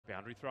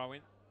Boundary throw in.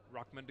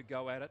 Ruckman to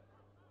go at it.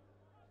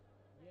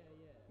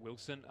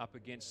 Wilson up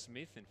against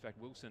Smith. In fact,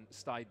 Wilson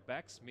stayed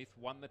back. Smith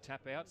won the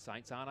tap out.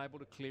 Saints aren't able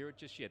to clear it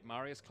just yet.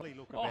 Marius Clee,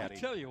 look about him. I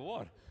tell you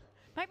what.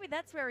 Maybe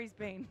that's where he's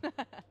been.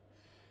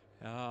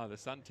 The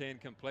suntan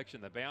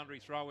complexion. The boundary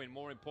throw in.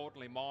 More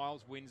importantly,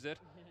 Miles wins it.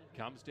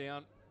 Comes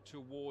down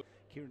toward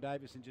Kieran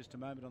Davis in just a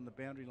moment on the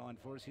boundary line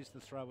for us. Here's the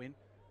throw in.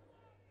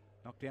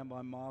 Knocked down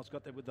by Miles,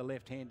 got there with the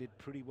left hand, did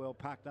pretty well,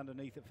 parked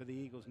underneath it for the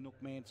Eagles. Nook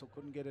Mansell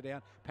couldn't get it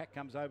out. Pack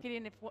comes over.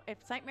 If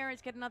St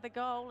Mary's get another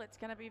goal, it's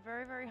going to be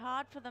very, very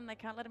hard for them. They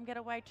can't let them get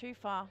away too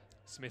far.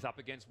 Smith up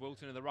against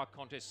Wilson in the ruck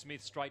contest.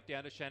 Smith straight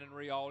down to Shannon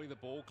Rioli. The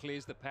ball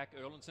clears the pack.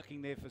 Erlinson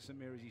looking there for St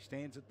Mary's. He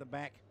stands at the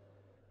back.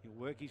 He'll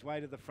work his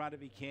way to the front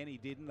if he can. He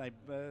didn't.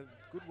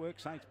 Good work.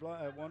 Saints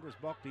Wanderers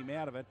blocked him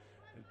out of it.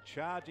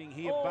 Charging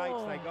here,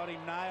 Bates. They got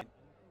him nailed.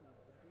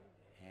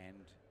 And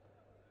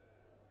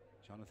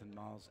Jonathan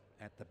Miles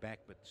at the back,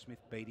 but Smith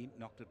beat him,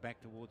 knocked it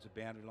back towards the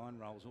boundary line,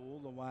 rolls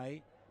all the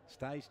way,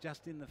 stays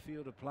just in the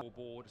field of play.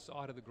 Board,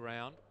 side of the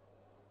ground.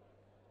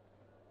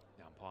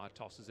 The umpire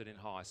tosses it in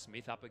high.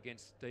 Smith up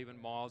against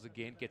Stephen Miles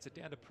again, gets it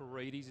down to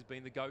Paredes. He's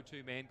been the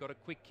go-to man, got a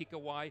quick kick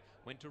away,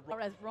 went to...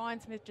 As Ryan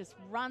Smith just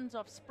runs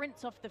off,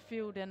 sprints off the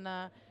field, and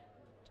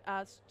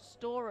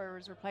Storer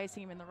is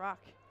replacing him in the ruck.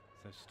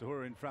 So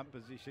Storer in front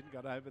position,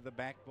 got over the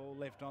back, ball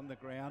left on the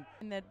ground.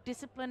 And the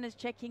discipline is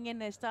checking in.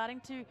 They're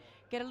starting to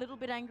get a little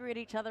bit angry at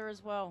each other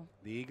as well.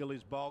 The Eagle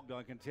is bogged,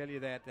 I can tell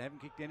you that. They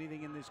haven't kicked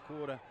anything in this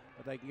quarter,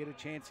 but they can get a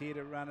chance here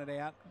to run it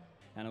out.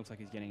 And it looks like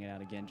he's getting it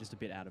out again, just a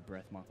bit out of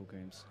breath, Michael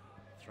Coombs.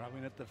 Throw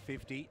in at the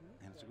 50,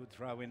 and it's a good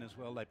throw in as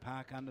well. They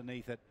park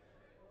underneath it.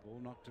 Ball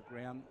knocked to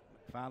ground.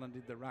 McFarlane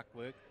did the ruck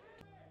work.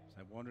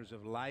 So Wanderers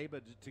have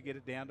laboured to get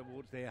it down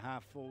towards their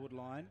half-forward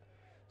line.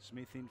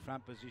 Smith in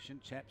front position,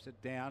 chaps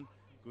it down.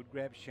 Good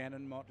grab,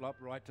 Shannon Motlop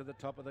right to the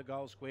top of the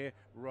goal square.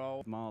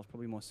 Roll. Miles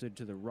probably more suited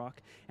to the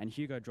ruck, and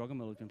Hugo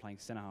Drogomill has been playing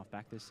centre-half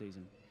back this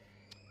season.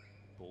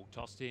 Ball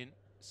tossed in.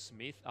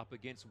 Smith up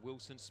against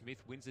Wilson.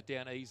 Smith wins it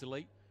down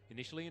easily.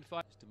 Initially in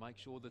favour to make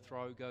sure the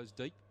throw goes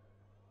deep.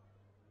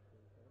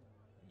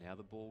 Now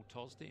the ball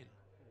tossed in.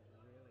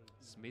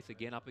 Smith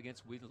again up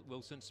against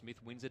Wilson. Smith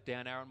wins it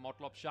down. Aaron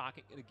Motlop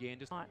sharking it again.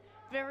 Just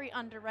very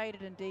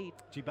underrated indeed.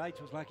 G. Bates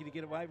was lucky to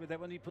get away with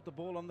that one. He put the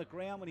ball on the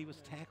ground when he was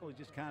tackled. He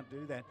just can't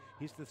do that.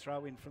 Here's the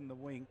throw in from the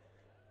wing.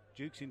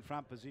 Duke's in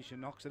front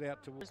position, knocks it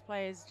out towards...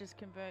 Players just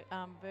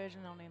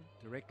version on him.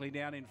 Directly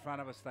down in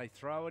front of us. They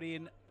throw it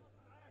in.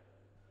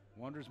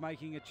 Wanderers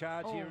making a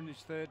charge here in his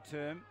third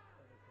term.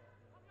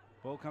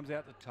 Ball comes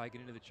out to take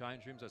it into the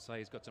change rooms. I say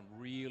he's got some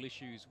real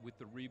issues with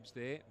the ribs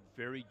there.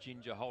 Very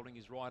ginger, holding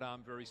his right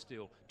arm very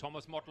still.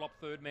 Thomas Motlop,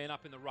 third man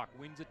up in the ruck,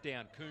 wins it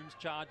down. Coombs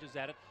charges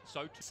at it.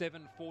 So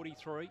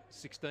 7:43,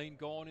 16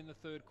 gone in the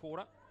third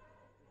quarter.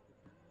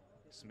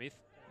 Smith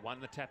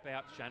won the tap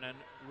out. Shannon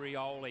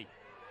Rioli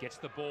gets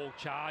the ball,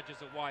 charges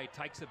away,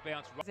 takes a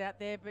bounce. Out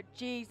there, but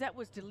geez, that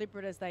was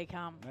deliberate as they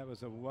come. That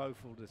was a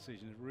woeful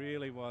decision. It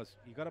really was.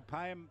 You got to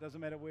pay him. Doesn't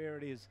matter where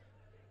it is.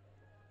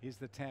 Here's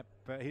the tap,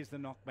 here's the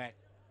knockback.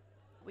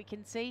 We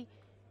can see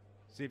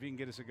if he can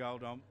get us a goal,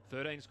 Dom.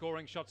 13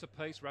 scoring shots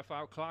apiece.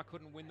 Raphael Clark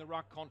couldn't win the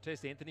ruck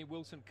contest. Anthony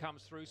Wilson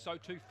comes through. So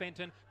too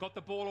Fenton. Got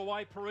the ball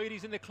away.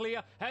 Paredes in the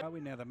clear.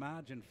 Now the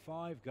margin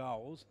 5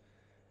 goals.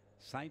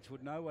 Saints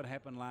would know what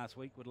happened last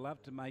week. Would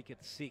love to make it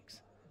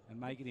 6 and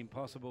make it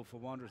impossible for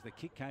Wanderers. The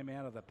kick came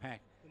out of the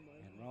pack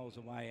and rolls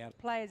away out.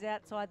 Players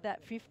outside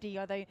that 50,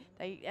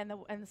 and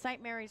the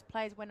St Mary's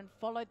players went and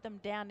followed them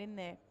down in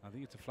there. I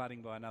think it's a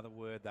flooding by another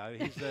word though.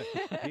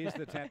 Here's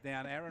the tap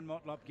down. Aaron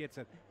Motlop gets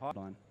it.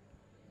 Line.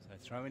 So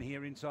throw in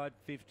here inside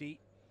 50.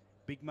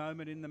 Big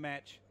moment in the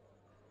match.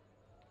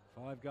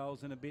 5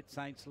 goals and a bit.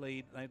 Saints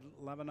lead. They'd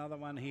love another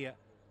one here.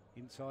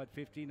 Inside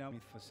 50. No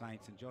for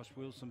Saints and Josh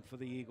Wilson for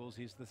the Eagles.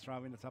 Here's the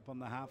throw in. It's up on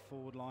the half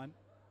forward line.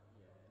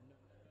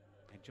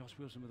 And Josh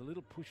Wilson with a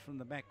little push from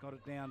the back got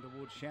it down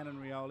towards Shannon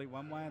Rioli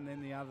one way and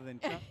then the other, then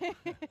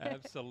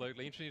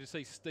Absolutely. Interesting to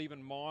see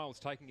Stephen Miles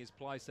taking his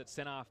place at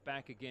centre-half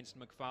back against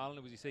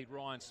McFarlane. As you see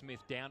Ryan Smith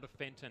down to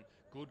Fenton.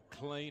 Good,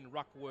 clean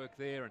ruck work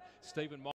there. And Stephen Miles